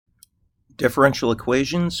Differential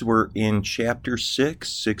equations, we're in chapter 6,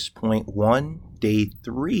 6.1, day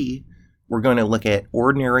 3. We're going to look at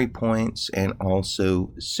ordinary points and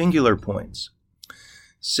also singular points.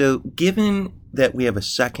 So given that we have a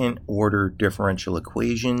second order differential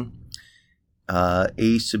equation,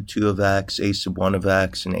 a sub 2 of x, a sub 1 of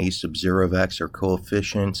x, and a sub 0 of x are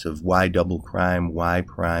coefficients of y double prime, y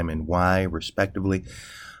prime, and y respectively.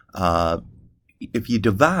 If you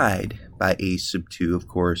divide by a sub 2, of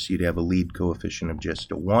course, you'd have a lead coefficient of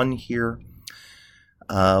just a 1 here.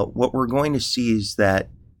 What we're going to see is that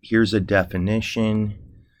here's a definition.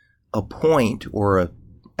 A point, or a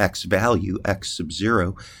x value, x sub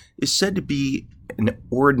 0, is said to be an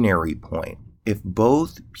ordinary point if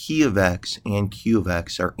both p of x and q of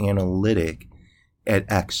x are analytic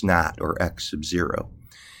at x naught, or x sub 0.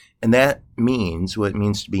 And that means, what it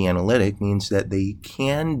means to be analytic means that they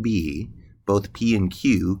can be, both p and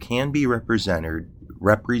q can be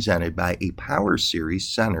represented by a power series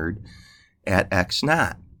centered at x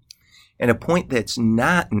naught. And a point that's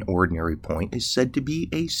not an ordinary point is said to be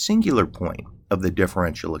a singular point of the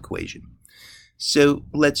differential equation. So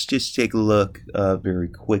let's just take a look very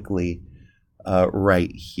quickly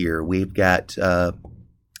right here. We've got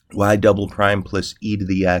y double prime plus e to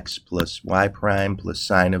the x plus y prime plus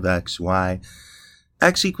sine of x, y.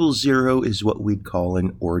 X equals 0 is what we'd call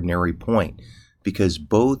an ordinary point because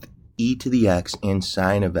both e to the x and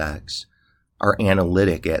sine of x are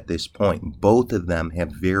analytic at this point. Both of them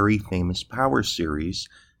have very famous power series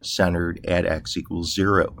centered at x equals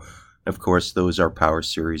 0. Of course, those are power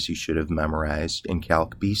series you should have memorized in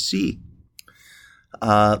Calc BC.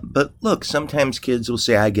 But look, sometimes kids will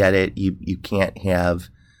say, I get it, you can't have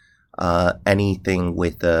anything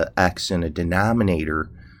with a x in a denominator,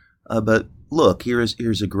 but look,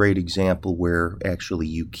 here's a great example where actually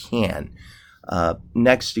you can.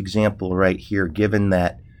 Next example right here, given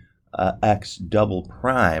that x double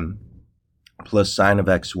prime plus sine of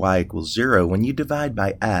xy equals 0, when you divide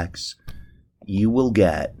by x, you will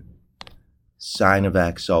get sine of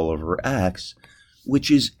x all over x,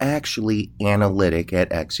 which is actually analytic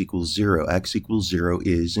at x equals 0. X equals 0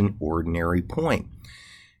 is an ordinary point.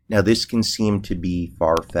 Now, this can seem to be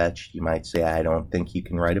far-fetched. You might say, I don't think you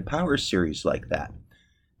can write a power series like that.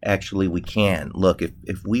 Actually, we can. Look,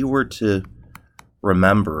 if we were to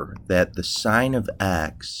remember that the sine of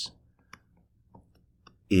x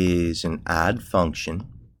is an odd function,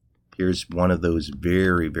 here's one of those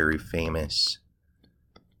very, very famous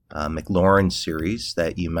Maclaurin series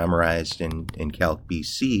that you memorized in Calc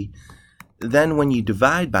BC, then when you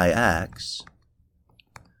divide by x,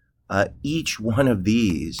 each one of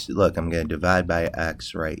these, look, I'm going to divide by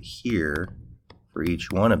x right here. For each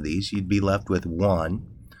one of these, you'd be left with 1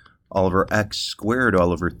 all over x squared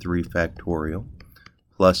all over 3 factorial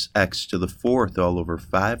plus x to the 4th all over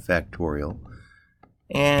 5 factorial.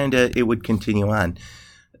 And it would continue on.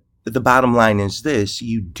 The bottom line is this: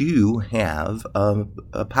 you do have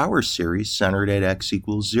a power series centered at x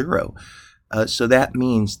equals 0. So that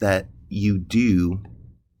means that you do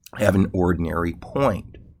have an ordinary point.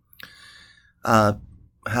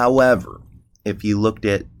 However, if you looked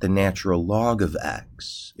at the natural log of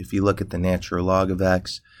x,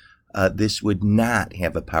 this would not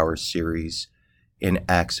have a power series in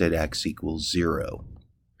x at x equals 0.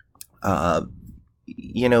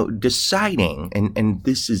 Deciding, and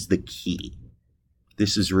this is the key.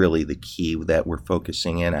 This is really the key that we're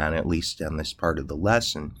focusing in on, at least on this part of the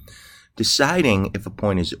lesson. Deciding if a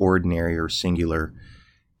point is ordinary or singular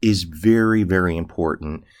is very, very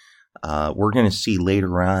important. We're going to see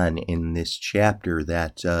later on in this chapter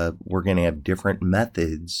that we're going to have different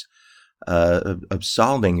methods of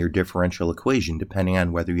solving your differential equation depending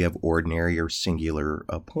on whether you have ordinary or singular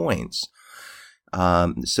points.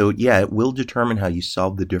 So yeah, it will determine how you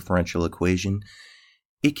solve the differential equation.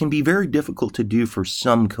 It can be very difficult to do for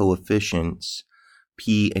some coefficients,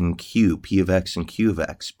 p and q, p of x and q of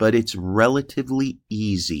x, but it's relatively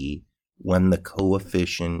easy when the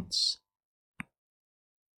coefficients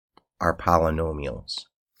are polynomials.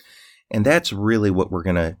 And that's really what we're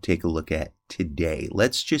going to take a look at today.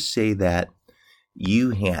 Let's just say that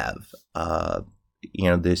you have,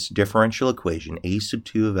 this differential equation, a sub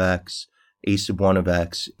 2 of x, a sub 1 of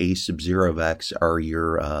x, a sub 0 of x are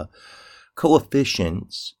your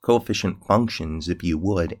coefficient functions, if you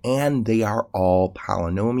would, and they are all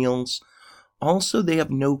polynomials. Also, they have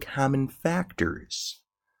no common factors.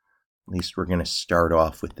 At least we're going to start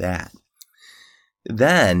off with that.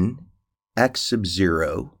 Then, x sub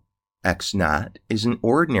 0, x naught, is an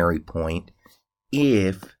ordinary point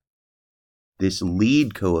if this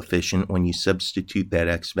lead coefficient, when you substitute that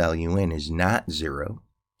x value in, is not 0.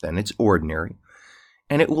 Then it's ordinary.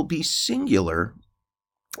 and it will be singular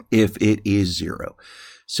if it is 0.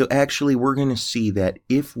 So actually, we're going to see that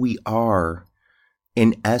if we are,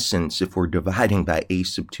 in essence, if we're dividing by a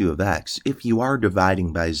sub 2 of x, if you are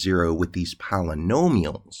dividing by 0 with these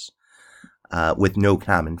polynomials, with no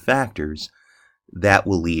common factors, that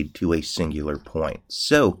will lead to a singular point.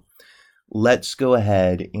 So let's go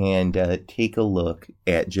ahead and take a look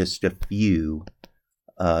at just a few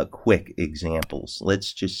quick examples.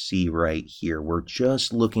 Let's just see right here. We're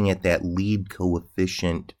just looking at that lead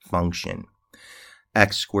coefficient function,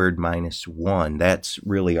 x squared minus 1. That's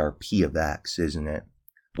really our p of x, isn't it?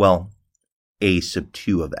 Well, a sub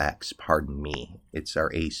 2 of x, pardon me. It's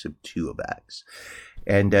our a sub 2 of x.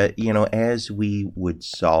 And, as we would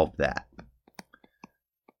solve that,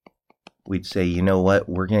 we'd say, you know what,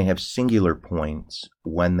 we're going to have singular points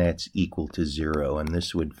when that's equal to 0. And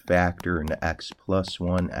this would factor into x plus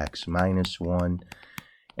 1, x minus 1.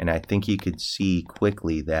 And I think you could see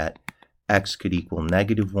quickly that x could equal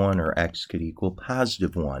 -1 or x could equal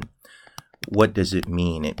 +1. What does it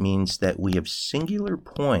mean? It means that we have singular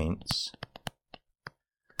points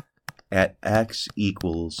at x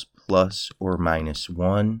equals plus or minus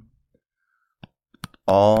 1.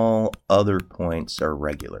 All other points are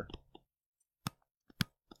regular.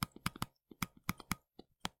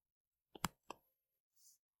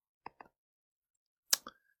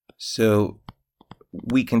 So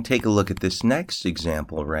we can take a look at this next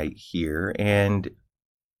example right here, and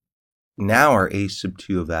now our a sub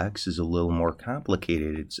 2 of x is a little more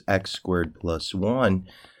complicated. It's x squared plus 1.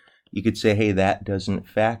 You could say, hey, that doesn't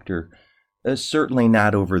factor. Certainly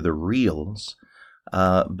not over the reals,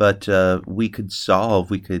 but we could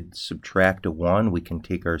subtract a 1. We can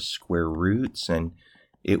take our square roots, and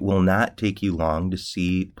it will not take you long to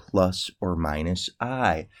see plus or minus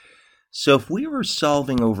I. So if we were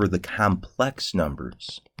solving over the complex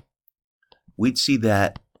numbers, we'd see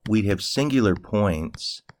that we'd have singular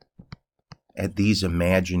points at these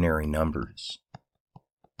imaginary numbers.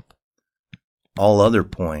 All other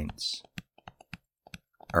points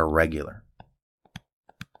are regular.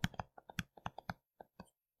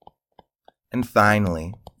 And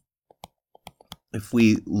finally, if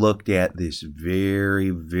we looked at this very,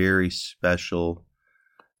 very special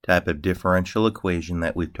type of differential equation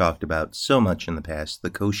that we've talked about so much in the past, the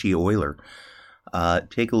Cauchy-Euler,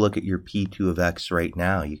 take a look at your P2 of x right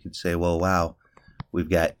now. You could say, well, wow, we've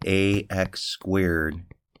got ax squared.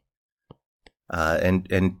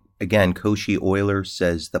 And again, Cauchy-Euler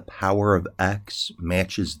says the power of x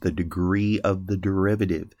matches the degree of the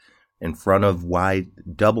derivative. In front of y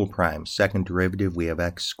double prime, second derivative, we have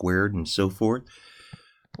x squared and so forth.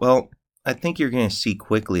 Well, I think you're going to see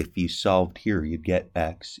quickly if you solved here, you'd get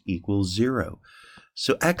x equals 0.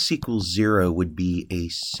 So x equals 0 would be a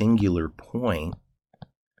singular point.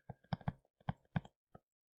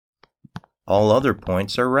 All other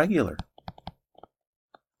points are regular.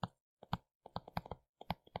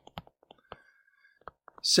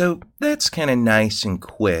 So that's kind of nice and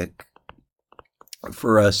quick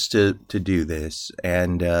for us to do this.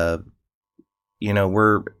 And,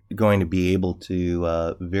 we're going to be able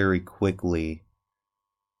to very quickly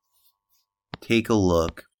take a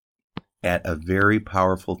look at a very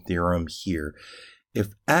powerful theorem here. If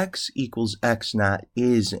x equals x naught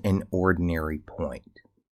is an ordinary point,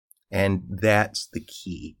 and that's the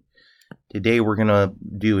key. Today we're going to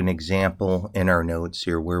do an example in our notes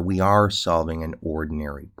here where we are solving an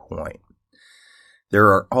ordinary point. There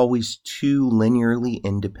are always two linearly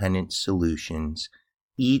independent solutions,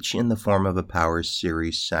 each in the form of a power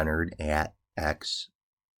series centered at x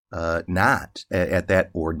naught, at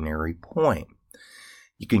that ordinary point.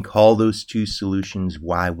 You can call those two solutions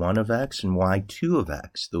y1 of x and y2 of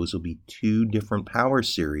x. Those will be two different power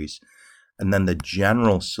series. And then the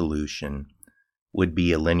general solution would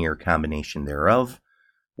be a linear combination thereof,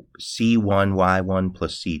 c1y1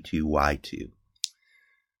 plus c2y2.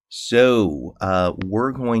 So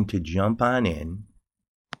we're going to jump on in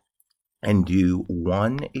and do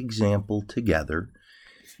one example together.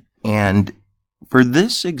 And for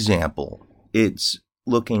this example, it's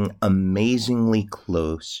looking amazingly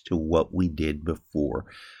close to what we did before.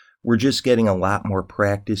 We're just getting a lot more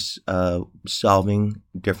practice solving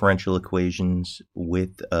differential equations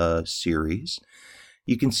with a series.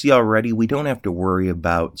 You can see already we don't have to worry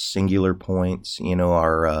about singular points.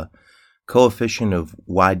 Our coefficient of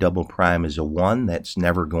y double prime is a 1. That's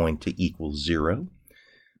never going to equal 0.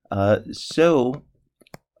 So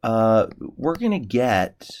we're going to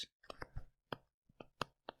get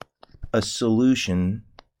a solution.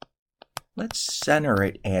 Let's center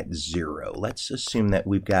it at 0. Let's assume that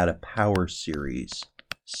we've got a power series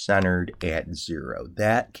centered at 0.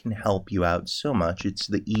 That can help you out so much. It's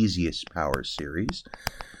the easiest power series.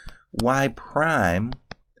 Y prime,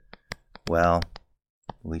 well,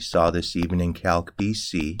 we saw this even in Calc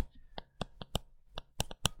BC.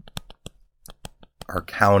 Our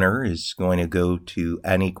counter is going to go to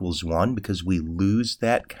n equals 1 because we lose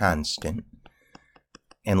that constant.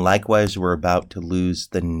 And likewise, we're about to lose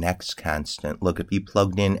the next constant. Look, if you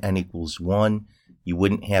plugged in n equals 1, you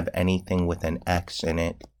wouldn't have anything with an x in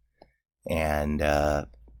it. And,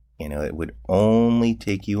 it would only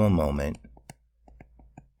take you a moment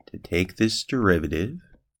to take this derivative.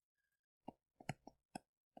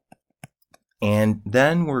 And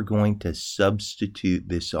then we're going to substitute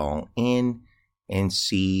this all in and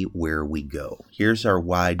see where we go. Here's our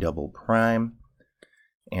y double prime.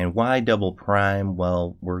 And y double prime,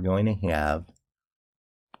 well, we're going to have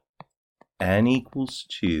n equals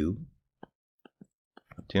 2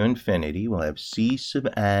 up to infinity. We'll have c sub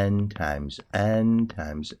n times n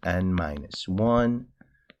minus 1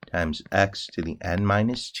 times x to the n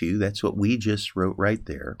minus 2. That's what we just wrote right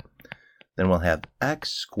there. Then we'll have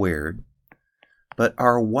x squared. But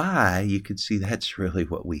our y, you can see that's really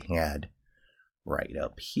what we had right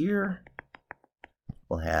up here.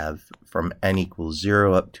 We'll have from n equals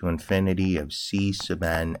 0 up to infinity of c sub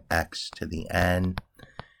n x to the n.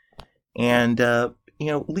 And,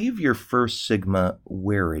 leave your first sigma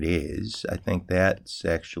where it is. I think that's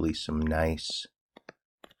actually some nice,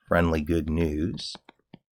 friendly, good news.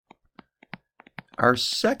 Our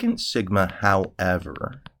second sigma,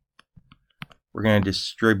 however, we're going to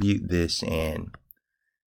distribute this in.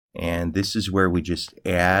 And this is where we just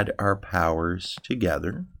add our powers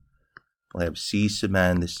together. We'll have c sub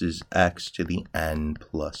n, this is x to the n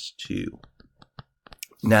plus 2.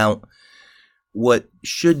 Now, what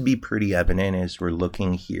should be pretty evident as we're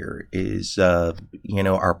looking here is,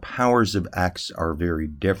 our powers of x are very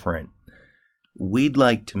different. We'd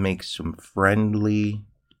like to make some friendly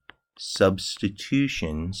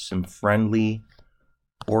substitutions, some friendly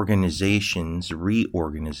reorganizations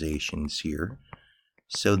here,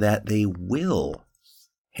 so that they will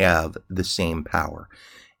have the same power.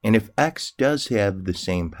 And if x does have the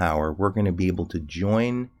same power, we're going to be able to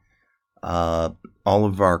join all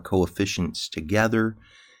of our coefficients together,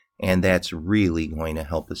 and that's really going to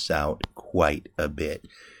help us out quite a bit.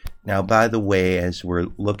 Now, by the way, as we're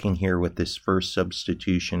looking here with this first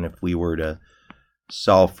substitution, if we were to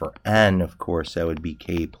solve for n, of course, that would be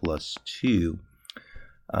k plus 2.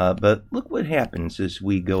 But look what happens as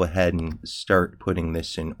we go ahead and start putting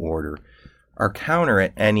this in order. Our counter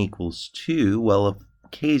at n equals 2, well, if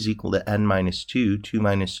k is equal to n minus 2, 2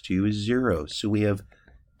 minus 2 is 0. So we have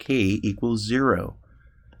k equals 0.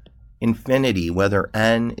 Infinity, whether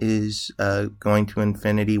n is going to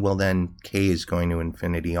infinity, well then k is going to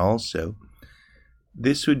infinity also.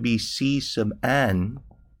 This would be c sub n,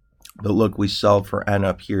 but look, we solve for n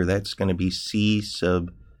up here. That's going to be c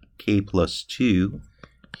sub k plus 2.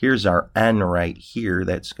 Here's our n right here.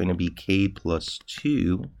 That's going to be k plus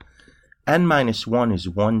 2. N minus 1 is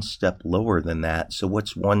one step lower than that. So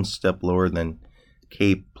what's one step lower than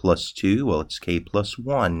k plus 2? Well, it's k plus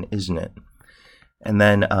 1, isn't it? And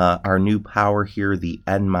then our new power here, the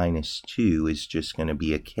n minus 2, is just going to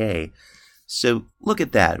be a k. So look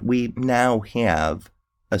at that. We now have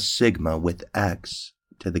a sigma with x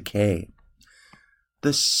to the k.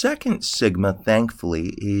 The second sigma,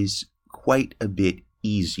 thankfully, is quite a bit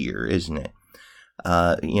easier, isn't it?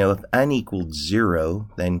 If n equaled 0,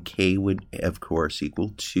 then k would, of course,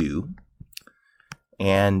 equal 2.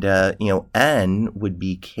 And, n would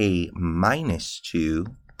be k minus 2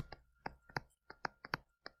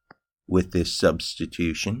 with this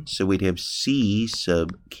substitution. So we'd have c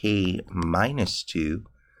sub k minus 2.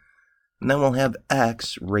 And then we'll have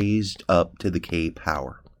x raised up to the k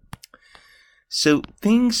power. So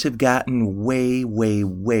things have gotten way, way,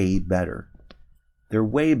 way better. They're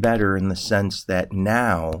way better in the sense that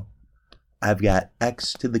now I've got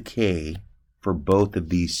x to the k for both of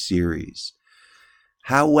these series.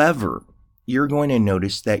 However, you're going to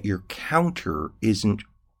notice that your counter isn't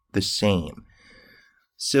the same.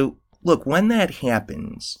 So look, when that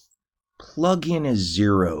happens, plug in a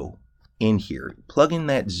 0 in here. Plug in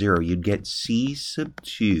that 0, you'd get c sub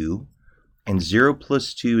 2, and 0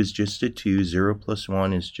 plus 2 is just a 2, 0 plus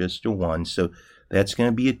 1 is just a 1, so that's going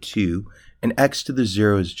to be a 2. And x to the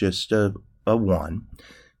 0 is just a 1.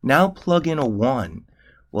 Now plug in a 1.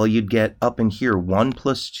 Well, you'd get up in here, 1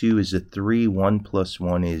 plus 2 is a 3, 1 plus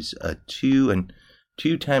 1 is a 2, and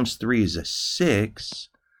 2 times 3 is a 6.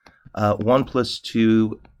 1 plus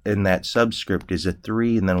 2 in that subscript is a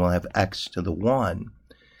 3, and then we'll have x to the 1.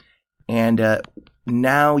 And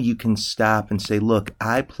now you can stop and say, look,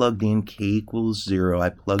 I plugged in k equals 0, I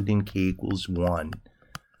plugged in k equals 1.